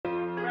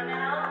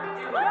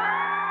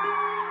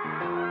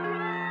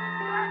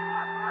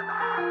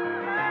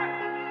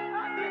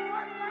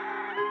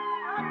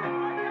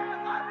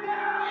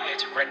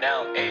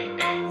Ronel,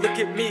 ayy. Look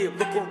at me,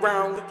 look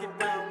around,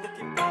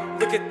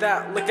 look at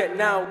that, look at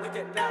now,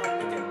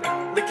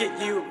 look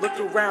at you, look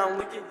around,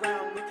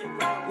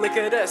 look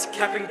at us,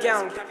 cap and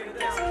gown.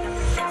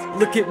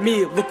 Look at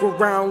me, look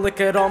around, look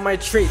at all my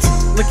traits.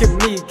 Look at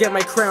me, get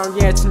my crown,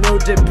 yeah, it's no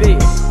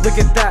debate. Look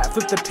at that,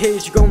 flip the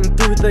page, going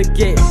through the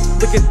gate.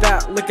 Look at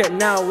that, look at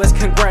now, let's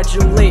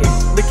congratulate.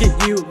 Look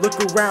at you, look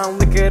around,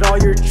 look at all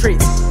your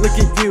traits. Look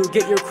at you,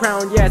 get your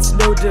crown, yeah, it's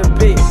no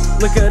debate.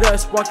 Look at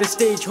us, walk the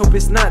stage, hope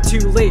it's not too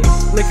late.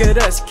 Look at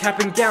us, cap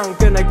and gown,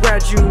 gonna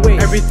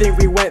graduate. Everything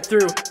we went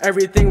through,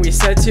 everything we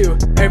said to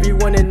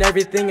everyone and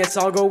everything, it's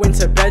all going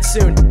to bed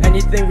soon.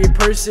 Anything we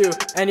pursue,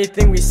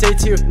 anything we say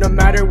to, no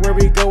matter where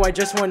we go, I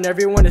just want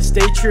everyone to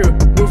stay true.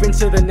 Moving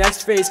to the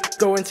next phase,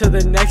 going to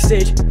the next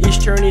stage.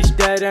 Each turn, each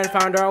dead end,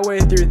 found our way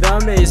through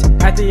the maze.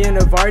 At the end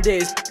of our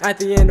days, at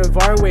the end of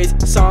our ways,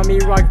 saw me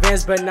rock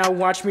Vans, but now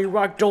watch me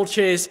rock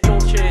Dolces.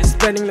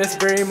 Spending this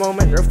very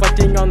moment,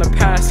 reflecting on the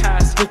past.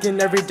 Thinking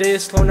every day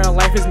is slow, now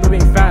life is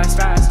moving fast.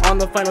 On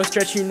the final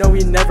stretch, you know we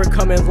never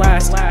come in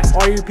last.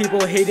 All you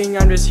people hating,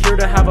 I'm just here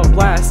to have a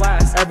blast.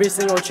 Every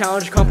single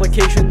challenge,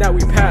 complication that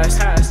we pass.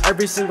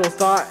 Every single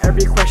thought,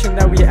 every question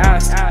that we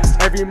ask.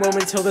 Every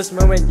moment till this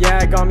moment,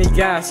 yeah, got me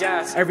gassed.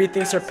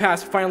 Everything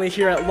surpassed, finally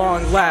here at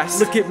long last.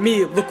 Look at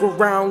me, look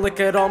around, look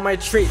at all my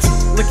traits.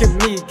 Look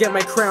at me, get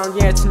my crown,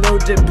 yeah, it's no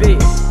debate.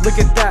 Look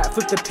at that,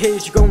 flip the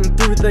page, going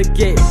through the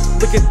gate.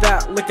 Look at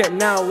that, look at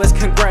now, let's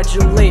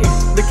congratulate.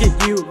 Look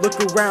at you, look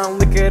around,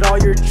 look at all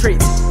your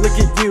traits. Look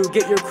at you,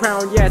 get your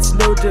crown, yeah, it's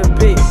no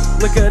debate.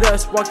 Look at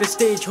us, walk the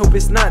stage, hope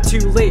it's not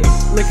too late.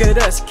 Look at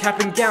us, cap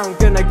and gown,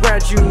 gonna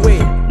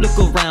graduate. Look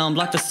around,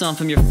 block the sun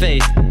from your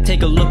face.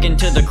 Take a look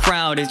into the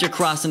crowd as you're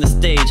crossing the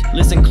stage.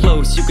 Listen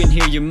close, you can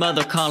hear your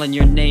mother calling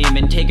your name,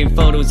 and taking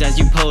photos as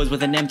you pose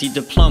with an empty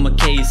diploma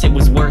case. It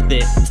was worth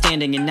it,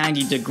 standing in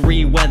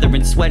 90-degree weather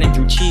and sweating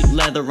through cheap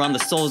leather on the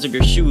soles of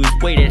your shoes.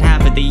 Waited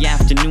half of the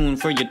afternoon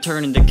for your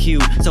turn in the queue.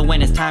 So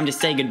when it's time to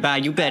say goodbye,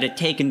 you better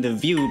take in the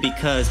view,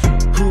 because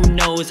who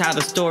knows how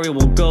the story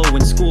will go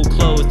when school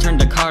closed, turned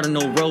to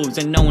cardinal roads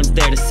and no one's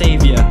there to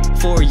save you.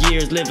 4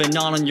 years living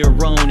all on your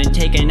own and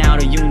taking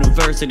out a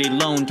university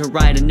loan to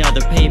write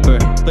another paper.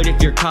 But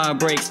if your car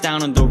breaks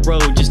down on the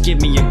road, just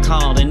give me a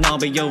call and I'll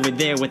be over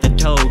there with a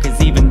tow.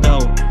 Cause even though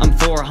I'm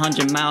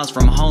 400 miles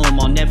from home,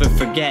 I'll never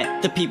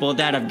forget the people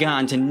that I've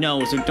gotten to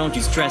know, so don't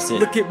you stress it.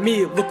 Look at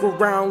me, look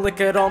around,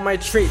 look at all my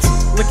traits.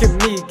 Look at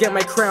me, get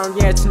my crown,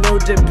 yeah, it's no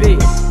debate.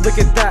 Look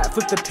at that,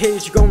 flip the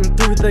page, going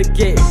through the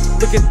gate.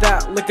 Look at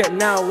that, look at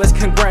now, let's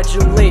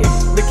congratulate.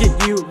 Look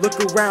at you, look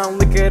around,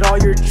 look at all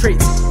your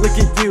traits. Look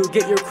at you,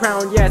 get your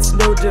crown, yeah, it's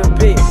no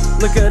debate.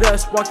 Look at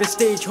us, walk the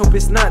stage, hope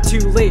it's not too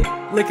late.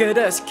 Look at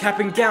us, cap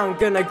and gown,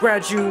 gonna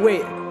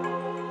graduate.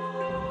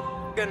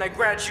 Gonna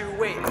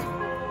graduate.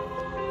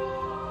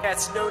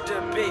 That's no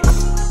debate.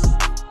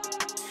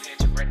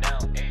 It's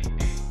Ronel, ayy.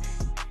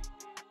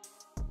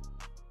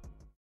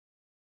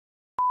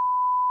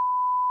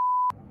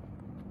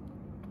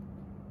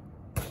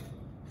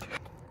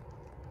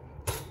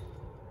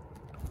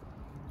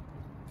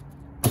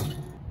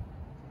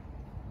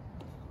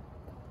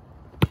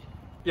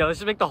 Yeah, let's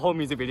just make the whole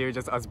music video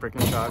just us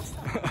breaking shots.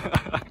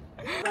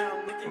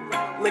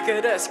 Look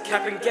at us,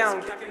 cap and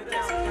gown.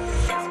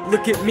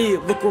 Look at me,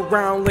 look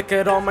around, look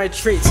at all my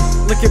traits.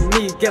 Look at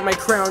me, get my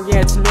crown,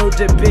 yeah, it's no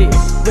debate.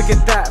 Look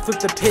at that, flip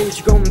the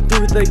page, going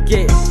through the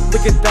gate.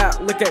 Look at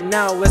that, look at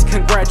now, let's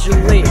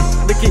congratulate.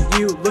 Look at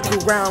you, look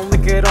around,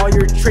 look at all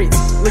your traits.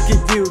 Look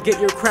at you, get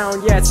your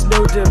crown, yeah, it's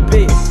no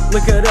debate.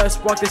 Look at us,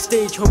 walk the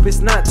stage, hope it's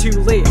not too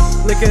late.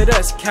 Look at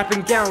us, cap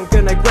and gown,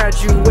 gonna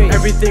graduate.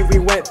 Everything we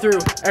went through,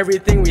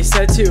 everything we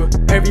said to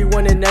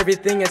everyone and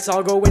everything, it's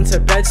all going to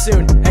bed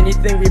soon.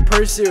 Anything we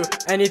pursue,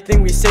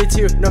 anything we say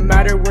to, no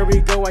matter where we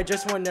go, I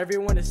just want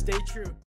everyone to stay true.